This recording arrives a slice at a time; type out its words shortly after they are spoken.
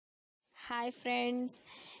Hi friends,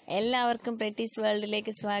 എല്ലാവർക്കും പ്രെറ്റീസ്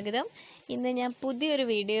വേൾഡിലേക്ക് സ്വാഗതം. ഇന്ന് ഞാൻ പുതിയൊരു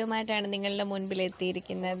വീഡിയോയുമായിട്ടാണ് നിങ്ങളുടെ മുൻപിൽ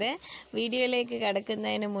എത്തിയിരിക്കുന്നത്. വീഡിയോയിലേക്ക്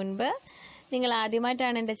കടക്കുന്നതിന് മുൻപ് നിങ്ങൾ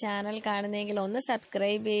ആദ്യമായിട്ടാണ് എൻ്റെ ചാനൽ കാണുന്നതെങ്കിൽ ഒന്ന്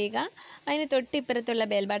സബ്സ്ക്രൈബ് ചെയ്യുക. അതിന് തൊട്ടിപ്പുറത്തുള്ള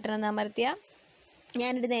ബെൽ ബട്ടൺ ഒന്ന് അമർത്തിയാൽ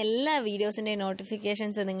ഞാനിടുന്ന എല്ലാ വീഡിയോസിൻ്റെയും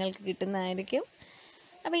നോട്ടിഫിക്കേഷൻസ് നിങ്ങൾക്ക് കിട്ടുന്നതായിരിക്കും.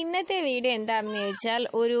 അപ്പോൾ ഇന്നത്തെ വീഡിയോ എന്താണെന്ന് ചോദിച്ചാൽ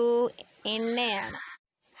ഒരു എണ്ണയാണ്.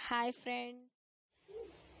 ഹായ് ഫ്രണ്ട്സ്,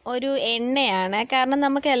 ഒരു എണ്ണയാണ്. കാരണം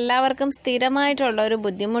നമുക്ക് എല്ലാവർക്കും സ്ഥിരമായിട്ടുള്ള ഒരു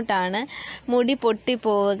ബുദ്ധിമുട്ടാണ് മുടി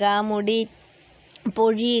പൊട്ടിപ്പോവുക, മുടി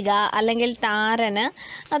പൊഴിയുക, അല്ലെങ്കിൽ താരന്.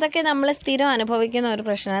 അതൊക്കെ നമ്മൾ സ്ഥിരം അനുഭവിക്കുന്ന ഒരു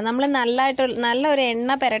പ്രശ്നമാണ്. നമ്മൾ നല്ലൊരു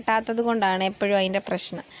എണ്ണ പുരട്ടാത്തത് കൊണ്ടാണ് എപ്പോഴും അതിൻ്റെ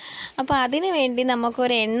പ്രശ്നം. അപ്പോൾ അതിനു വേണ്ടി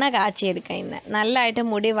നമുക്കൊരു എണ്ണ കാച്ചിയെടുക്കാം. ഇന്ന് നല്ലതായിട്ട്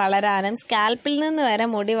മുടി വളരാനും സ്കാൽപ്പിൽ നിന്ന് വരെ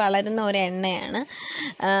മുടി വളരുന്ന ഒരു എണ്ണയാണ്.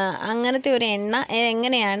 അങ്ങനത്തെ ഒരു എണ്ണ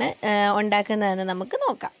എങ്ങനെയാണ് ഉണ്ടാക്കുന്നതെന്ന് നമുക്ക്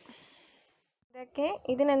നോക്കാം.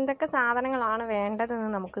 ഇതിനെന്തൊക്കെ സാധനങ്ങളാണ് വേണ്ടതെന്ന്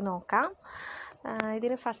നമുക്ക് നോക്കാം.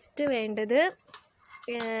 ഇതിന് ഫസ്റ്റ് വേണ്ടത്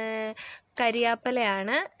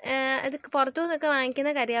കരിയാപ്പലയാണ്. ഇത് പുറത്തുനിന്നൊക്കെ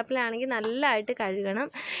വാങ്ങിക്കുന്ന കരിയാപ്പലയാണെങ്കിൽ നല്ലതായിട്ട് കഴുകണം.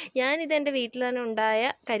 ഞാനിതെൻ്റെ വീട്ടിൽ തന്നെ ഉണ്ടായ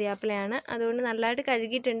കരിയാപ്പലയാണ്, അതുകൊണ്ട് നല്ലതായിട്ട്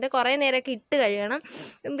കഴുകിയിട്ടുണ്ട്. കുറേ നേരമൊക്കെ ഇട്ട് കഴുകണം.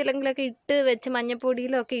 എന്തെങ്കിലുമൊക്കെ ഇട്ട് വെച്ച്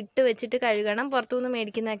മഞ്ഞപ്പൊടിയിലൊക്കെ ഇട്ട് വെച്ചിട്ട് കഴുകണം. പുറത്തുനിന്ന്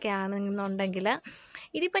മേടിക്കുന്നതൊക്കെ ആണെന്നുണ്ടെങ്കിൽ.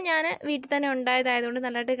 ഇതിപ്പോൾ ഞാൻ വീട്ടിൽ തന്നെ ഉണ്ടായതായതുകൊണ്ട്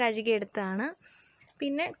നല്ലതായിട്ട് കഴുകിയെടുത്തതാണ്.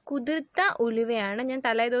 പിന്നെ കുതിർത്ത ഉലുവയാണ്. ഞാൻ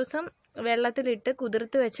തലേദിവസം വെള്ളത്തിലിട്ട്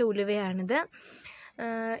കുതിർത്ത് വെച്ച ഉലുവയാണിത്.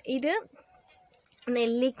 ഇത്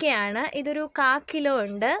നെല്ലിക്കയാണ്. ഇതൊരു 1/4 കിലോ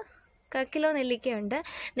ഉണ്ട്. 1/4 കിലോ നെല്ലിക്കയുണ്ട്.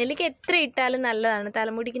 നെല്ലിക്ക എത്ര ഇട്ടാലും നല്ലതാണ്,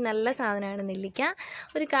 തലമുടിക്ക് നല്ല സാധനമാണ് നെല്ലിക്ക.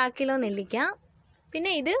 ഒരു 1/4 കിലോ നെല്ലിക്ക.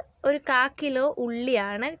 പിന്നെ ഇത് ഒരു 1/4 കിലോ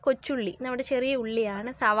ഉള്ളിയാണ്, കൊച്ചുള്ളി, നമ്മുടെ ചെറിയ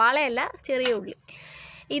ഉള്ളിയാണ്, സവാളയല്ല, ചെറിയ ഉള്ളി.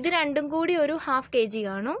 ഇത് രണ്ടും കൂടി ഒരു 1/2 kg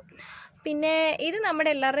കാണും. പിന്നെ ഇത്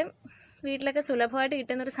നമ്മുടെ എല്ലാവരുടെയും വീട്ടിലൊക്കെ സുലഭമായിട്ട്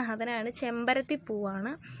കിട്ടുന്നൊരു സാധനമാണ്, ചെമ്പരത്തി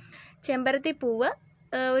പൂവാണ്. ചെമ്പരത്തി പൂവ്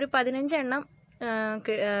ഒരു 15 എണ്ണം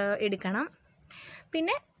എടുക്കണം.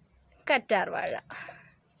 പിന്നെ കറ്റാർ വാഴ.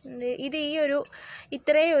 ഇത്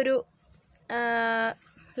ഇത്രയും ഒരു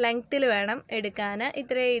ലെങ്ത്തിൽ വേണം എടുക്കാൻ,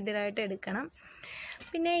 ഇത്രയും ഇതിലായിട്ട് എടുക്കണം.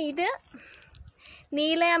 പിന്നെ ഇത്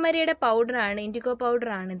നീലയമരയുടെ പൗഡറാണ്, ഇൻഡിഗോ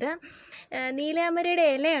പൗഡറാണിത്. നീലയമരയുടെ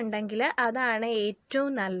ഇല ഉണ്ടെങ്കിൽ അതാണ്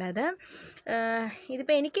ഏറ്റവും നല്ലത്.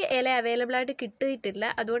 ഇതിപ്പോൾ എനിക്ക് ഇല അവൈലബിളായിട്ട് കിട്ടിയിട്ടില്ല,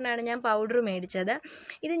 അതുകൊണ്ടാണ് ഞാൻ പൗഡർ മേടിച്ചത്.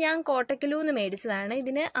 ഇത് ഞാൻ കോട്ടക്കലൂന്ന് മേടിച്ചതാണ്.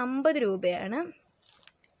 ഇതിന് 50 രൂപയാണ്.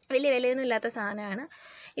 വലിയ വിലയൊന്നും ഇല്ലാത്ത സാധനമാണ്.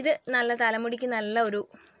 ഇത് നല്ല തലമുടിക്ക് നല്ല ഒരു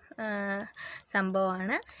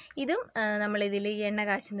സംഭവമാണ്. ഇതും നമ്മളിതിൽ എണ്ണ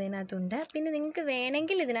കാച്ചുന്നതിനകത്തുണ്ട്. പിന്നെ നിങ്ങൾക്ക്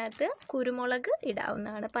വേണമെങ്കിൽ ഇതിനകത്ത് കുരുമുളക്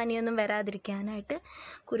ഇടാവുന്നതാണ്, പനിയൊന്നും വരാതിരിക്കാനായിട്ട്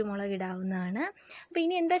കുരുമുളക് ഇടാവുന്നതാണ്. അപ്പോൾ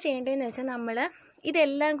ഇനി എന്താ ചെയ്യേണ്ടതെന്ന് വെച്ചാൽ നമ്മൾ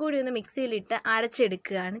ഇതെല്ലാം കൂടി ഒന്ന് മിക്സിയിലിട്ട്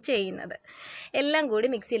അരച്ചെടുക്കുകയാണ് ചെയ്യുന്നത്. എല്ലാം കൂടി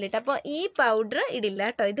മിക്സിയിലിട്ട്. അപ്പോൾ ഈ പൗഡർ ഇടില്ല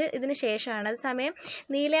കേട്ടോ, ഇതിന് ശേഷമാണ്. അതേസമയം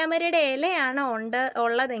നീലയമരയുടെ ഇലയാണ്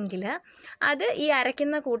ഉള്ളതെങ്കിൽ അത് ഈ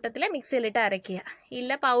അരയ്ക്കുന്ന കൂട്ടത്തിൽ മിക്സിയിലിട്ട് അരയ്ക്കുക.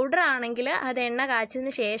 ഇല്ല, പൗഡർ ആണെങ്കിൽ അത് എണ്ണ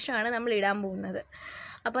കാച്ചതിന് ശേഷമാണ് നമ്മൾ ഇടാൻ പോകുന്നത്.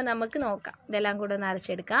 അപ്പോൾ നമുക്ക് നോക്കാം, ഇതെല്ലാം കൂടെ ഒന്ന്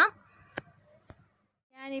അരച്ചെടുക്കാം.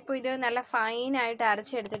 ഞാനിപ്പോൾ ഇത് നല്ല ഫൈനായിട്ട്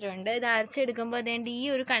അരച്ചെടുത്തിട്ടുണ്ട്. ഇത് അരച്ചെടുക്കുമ്പോൾ അതേണ്ട ഈ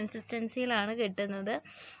ഒരു കൺസിസ്റ്റൻസിയിലാണ് കിട്ടുന്നത്.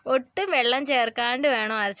 ഒട്ടും വെള്ളം ചേർക്കാണ്ട്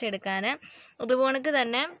വേണം അരച്ചെടുക്കാൻ. അതുപോണക്ക്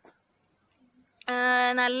തന്നെ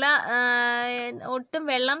നല്ല ഒട്ടും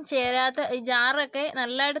വെള്ളം ചേരാത്ത ഈ ജാറൊക്കെ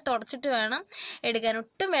നല്ലതായിട്ട് തുടച്ചിട്ട് വേണം എടുക്കാൻ.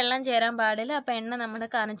 ഒട്ടും വെള്ളം ചേരാൻ പാടില്ല. അപ്പോൾ എണ്ണ നമ്മുടെ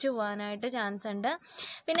കനച്ചു പോകാനായിട്ട് ചാൻസ് ഉണ്ട്.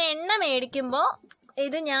 പിന്നെ എണ്ണ മേടിക്കുമ്പോൾ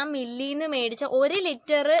ഇത് ഞാൻ മില്ലിൽ നിന്ന് മേടിച്ച 1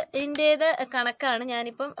 ലിറ്ററിൻ്റേത് കണക്കാണ്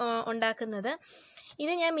ഞാനിപ്പം ഉണ്ടാക്കുന്നത്.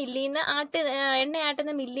 ഇത് ഞാൻ മില്ലിൽ നിന്ന് എണ്ണ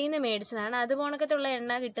ആട്ടുന്ന മില്ലിൽ നിന്ന് മേടിച്ചതാണ്. അതുപോണക്കത്തുള്ള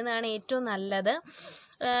എണ്ണ കിട്ടുന്നതാണ് ഏറ്റവും നല്ലത്.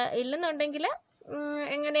 ഇല്ലെന്നുണ്ടെങ്കിൽ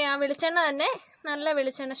എങ്ങനെയാ, വെളിച്ചെണ്ണ തന്നെ, നല്ല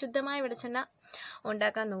വെളിച്ചെണ്ണ, ശുദ്ധമായ വെളിച്ചെണ്ണ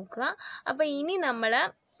ഉണ്ടാക്കാൻ നോക്കുക. അപ്പോൾ ഇനി നമ്മൾ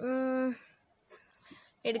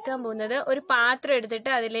എടുക്കാൻ പോകുന്നത് ഒരു പാത്രം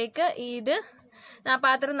എടുത്തിട്ട് അതിലേക്ക് ആ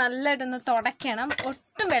പാത്രം നല്ലതായിട്ടൊന്ന് തുടയ്ക്കണം.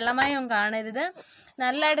 ഒട്ടും വെള്ളമയം കാണരുത്.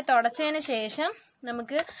 നല്ലതായിട്ട് തുടച്ചതിന് ശേഷം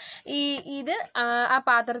നമുക്ക് ഇത് ആ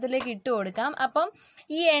പാത്രത്തിലേക്ക് ഇട്ട് കൊടുക്കാം. അപ്പം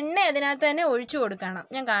ഈ എണ്ണ അതിനകത്ത് തന്നെ ഒഴിച്ചു കൊടുക്കണം.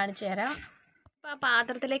 ഞാൻ കാണിച്ചു തരാം. അപ്പോൾ ആ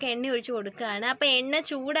പാത്രത്തിലേക്ക് എണ്ണ ഒഴിച്ചു കൊടുക്കുകയാണ്. അപ്പോൾ എണ്ണ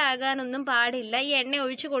ചൂടാകാനൊന്നും പാടില്ല. ഈ എണ്ണ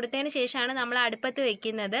ഒഴിച്ചു കൊടുത്തതിന് ശേഷമാണ് നമ്മൾ അടുപ്പത്ത്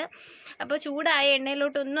വെക്കുന്നത്. അപ്പോൾ ചൂടായ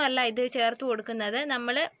എണ്ണയിലോട്ടൊന്നും അല്ല ഇത് ചേർത്ത് കൊടുക്കുന്നത്.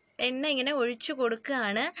 നമ്മൾ എണ്ണ ഇങ്ങനെ ഒഴിച്ചു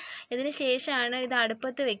കൊടുക്കുകയാണ്. ഇതിന് ശേഷമാണ് ഇത്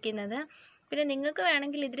അടുപ്പത്ത് വെക്കുന്നത്. പിന്നെ നിങ്ങൾക്ക്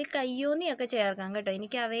വേണമെങ്കിൽ ഇതിൽ കയ്യോന്നിയൊക്കെ ചേർക്കാം കേട്ടോ.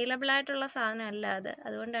 എനിക്ക് അവൈലബിൾ ആയിട്ടുള്ള സാധനമല്ല അത്,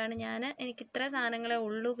 അതുകൊണ്ടാണ് എനിക്ക് ഇത്ര സാധനങ്ങളെ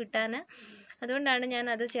ഉള്ളൂ കിട്ടാൻ, അതുകൊണ്ടാണ് ഞാൻ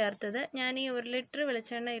അത് ചേർത്തത്. ഞാൻ ഈ 1 ലിറ്റർ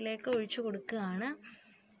വെളിച്ചെണ്ണ ഇതിലേക്ക് ഒഴിച്ചു കൊടുക്കുകയാണ്.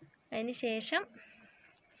 അതിന് ശേഷം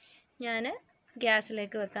ഞാൻ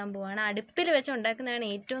ഗ്യാസിലേക്ക് വെക്കാൻ പോവുകയാണ്. അടുപ്പിൽ വെച്ച് ഉണ്ടാക്കുന്നതാണ്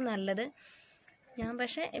ഏറ്റവും നല്ലത്. ഞാൻ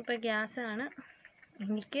പക്ഷേ ഇപ്പോൾ ഗ്യാസാണ്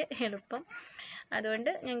എനിക്ക് എളുപ്പം,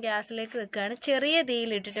 അതുകൊണ്ട് ഞാൻ ഗ്യാസിലേക്ക് വെക്കുകയാണ്. ചെറിയ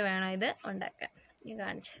തീയിലിട്ടിട്ട് വേണം ഇത് ഉണ്ടാക്കാൻ. ഇത്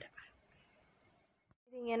കാണിച്ചു തരാം.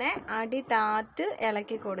 ഇങ്ങനെ അടി താത്ത്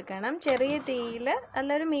ഇളക്കി കൊടുക്കണം. ചെറിയ തീയിൽ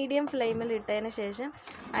നല്ലൊരു മീഡിയം ഫ്ലെയിമിൽ ഇട്ടതിന് ശേഷം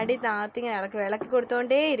അടി താത്ത് ഇങ്ങനെ ഇളക്കി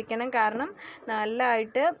കൊടുത്തുകൊണ്ടേ ഇരിക്കണം. കാരണം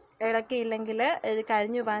നല്ലതായിട്ട് ഇളക്കിയില്ലെങ്കിൽ ഇത്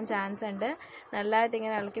കരിഞ്ഞു പോകാൻ ചാൻസ് ഉണ്ട്. നല്ലതായിട്ട്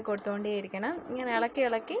ഇങ്ങനെ ഇളക്കി കൊടുത്തുകൊണ്ടേ ഇരിക്കണം. ഇങ്ങനെ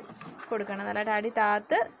ഇളക്കി കൊടുക്കണം. നല്ലതായിട്ട് അടി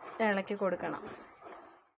താത്ത് ഇളക്കി കൊടുക്കണം.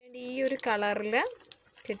 ഈ ഒരു കളറിൽ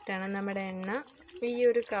കിട്ടണം നമ്മുടെ എണ്ണ. ഈ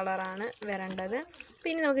ഒരു കളറാണ് വരേണ്ടത്.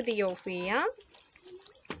 പിന്നെ നമുക്ക് തീ ഓഫ് ചെയ്യാം.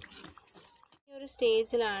 ഈ ഒരു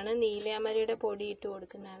സ്റ്റേജിലാണ് നീലയമരിയുടെ പൊടി ഇട്ട്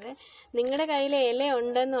കൊടുക്കുന്നത്. നിങ്ങളുടെ കയ്യിൽ ഇല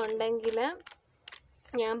ഉണ്ടെന്നുണ്ടെങ്കിൽ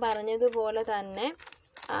ഞാൻ പറഞ്ഞതുപോലെ തന്നെ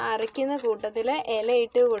അരയ്ക്കുന്ന കൂട്ടത്തിൽ ഇല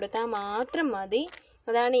ഇട്ട് കൊടുത്താൽ മാത്രം മതി.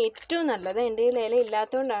 അതാണ് ഏറ്റവും നല്ലത്. എൻ്റെ കയ്യിൽ ഇല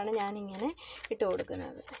ഇല്ലാത്തതുകൊണ്ടാണ് ഞാനിങ്ങനെ ഇട്ട്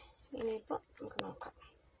കൊടുക്കുന്നത്. ഇനിയിപ്പോൾ നമുക്ക് നോക്കാം.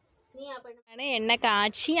 എണ്ണ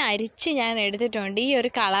കാച്ചി അരിച്ച് ഞാൻ എടുത്തിട്ടുണ്ട്. ഈ ഒരു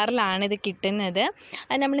കളറിലാണ് ഇത് കിട്ടുന്നത്.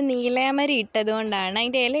 അത് നമ്മൾ നീലയമരി ഇട്ടത് കൊണ്ടാണ്.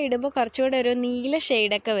 അതിൻ്റെ ഇല ഇടുമ്പോൾ കുറച്ചുകൂടെ ഒരു നീല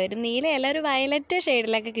ഷെയ്ഡൊക്കെ വരും. നീല ഇല ഒരു വയലറ്റ്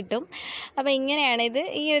ഷെയ്ഡിലൊക്കെ കിട്ടും. അപ്പോൾ ഇങ്ങനെയാണ് ഇത്.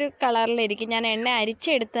 ഈ ഒരു കളറിലിരിക്കും. ഞാൻ എണ്ണ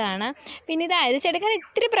അരിച്ചെടുത്തതാണ്. പിന്നെ ഇത് അരിച്ചെടുക്കാൻ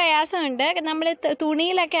ഇത്തിരി പ്രയാസമുണ്ട്. നമ്മൾ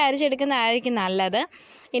തുണിയിലൊക്കെ അരിച്ചെടുക്കുന്നതായിരിക്കും നല്ലത്.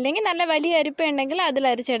 ഇല്ലെങ്കിൽ നല്ല വലിയ അരിപ്പ ഉണ്ടെങ്കിൽ അതിൽ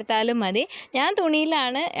അരിച്ചെടുത്താലും മതി. ഞാൻ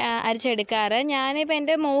തുണിയിലാണ് അരിച്ചെടുക്കാറ്. ഞാനിപ്പോൾ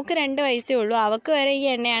എൻ്റെ മോൾക്ക് 2 വയസ്സേ ഉള്ളൂ. അവൾക്ക് വരെ ഈ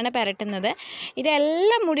എണ്ണയാണ് പുരട്ടുന്നത്.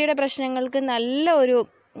 ഇതെല്ലാം മുടിയുടെ പ്രശ്നങ്ങൾക്ക് നല്ല ഒരു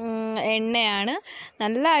എണ്ണയാണ്.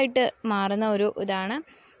 നല്ലതായിട്ട് മാറുന്ന ഒരു ഇതാണ്.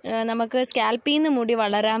 നമുക്ക് സ്കാൽപ്പിൽ നിന്ന് മുടി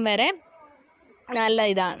വളരാൻ വരെ നല്ല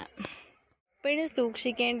ഇതാണ്. എപ്പോഴും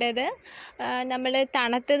സൂക്ഷിക്കേണ്ടത് നമ്മൾ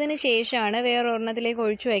തണുത്തതിന് ശേഷമാണ് വേറൊരെണ്ണത്തിലേക്ക്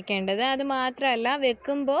ഒഴിച്ചു വയ്ക്കേണ്ടത്. അത് മാത്രമല്ല,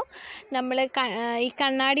 വെക്കുമ്പോൾ നമ്മൾ ഈ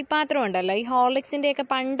കണ്ണാടി പാത്രം ഉണ്ടല്ലോ, ഈ ഹോർലിക്സിൻ്റെയൊക്കെ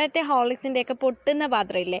പണ്ടത്തെ ഹോർലിക്സിൻ്റെയൊക്കെ പൊട്ടുന്ന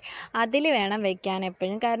പാത്രമില്ലേ, അതിൽ വേണം വെക്കാൻ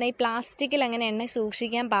എപ്പോഴും. കാരണം ഈ പ്ലാസ്റ്റിക്കിൽ അങ്ങനെ എണ്ണ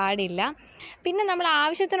സൂക്ഷിക്കാൻ പാടില്ല. പിന്നെ നമ്മൾ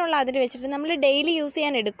ആവശ്യത്തിനുള്ള അതിൽ വെച്ചിട്ട് നമ്മൾ ഡെയിലി യൂസ്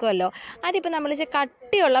ചെയ്യാൻ എടുക്കുമല്ലോ, അതിപ്പോൾ നമ്മൾ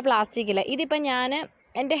കട്ടിയുള്ള പ്ലാസ്റ്റിക്കിൽ, ഇതിപ്പോൾ ഞാൻ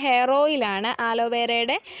എൻ്റെ ഹെയർ ഓയിലാണ്,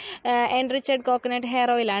 ആലോവേരയുടെ എൻറിച്ചഡ് കോക്കനട്ട് ഹെയർ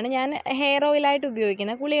ഓയിലാണ് ഞാൻ ഹെയർ ഓയിലായിട്ട്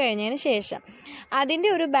ഉപയോഗിക്കുന്നത് കുളി കഴിഞ്ഞതിന് ശേഷം. അതിൻ്റെ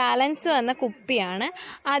ഒരു ബാലൻസ് വന്ന കുപ്പിയാണ്.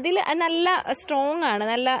 അതിൽ നല്ല സ്ട്രോങ് ആണ്,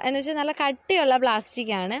 എന്ന് വെച്ചാൽ നല്ല കട്ടിയുള്ള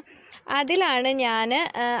പ്ലാസ്റ്റിക്കാണ്. അതിലാണ് ഞാൻ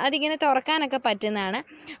അതിങ്ങനെ തുറക്കാനൊക്കെ പറ്റുന്നതാണ്.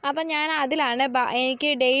 അപ്പം ഞാൻ അതിലാണ്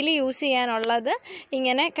എനിക്ക് ഡെയിലി യൂസ് ചെയ്യാനുള്ളത്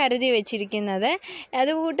ഇങ്ങനെ കരുതി വെച്ചിരിക്കുന്നത്.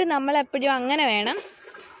 അതുകൂട്ട് നമ്മളെപ്പോഴും അങ്ങനെ വേണം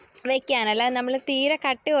വെക്കാനല്ല. നമ്മൾ തീരെ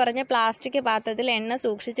കട്ടി കുറഞ്ഞ പ്ലാസ്റ്റിക് പാത്രത്തിൽ എണ്ണ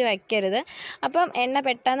സൂക്ഷിച്ച് വയ്ക്കരുത്. അപ്പം എണ്ണ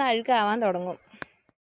പെട്ടെന്ന് അഴുക്കാവാൻ തുടങ്ങും.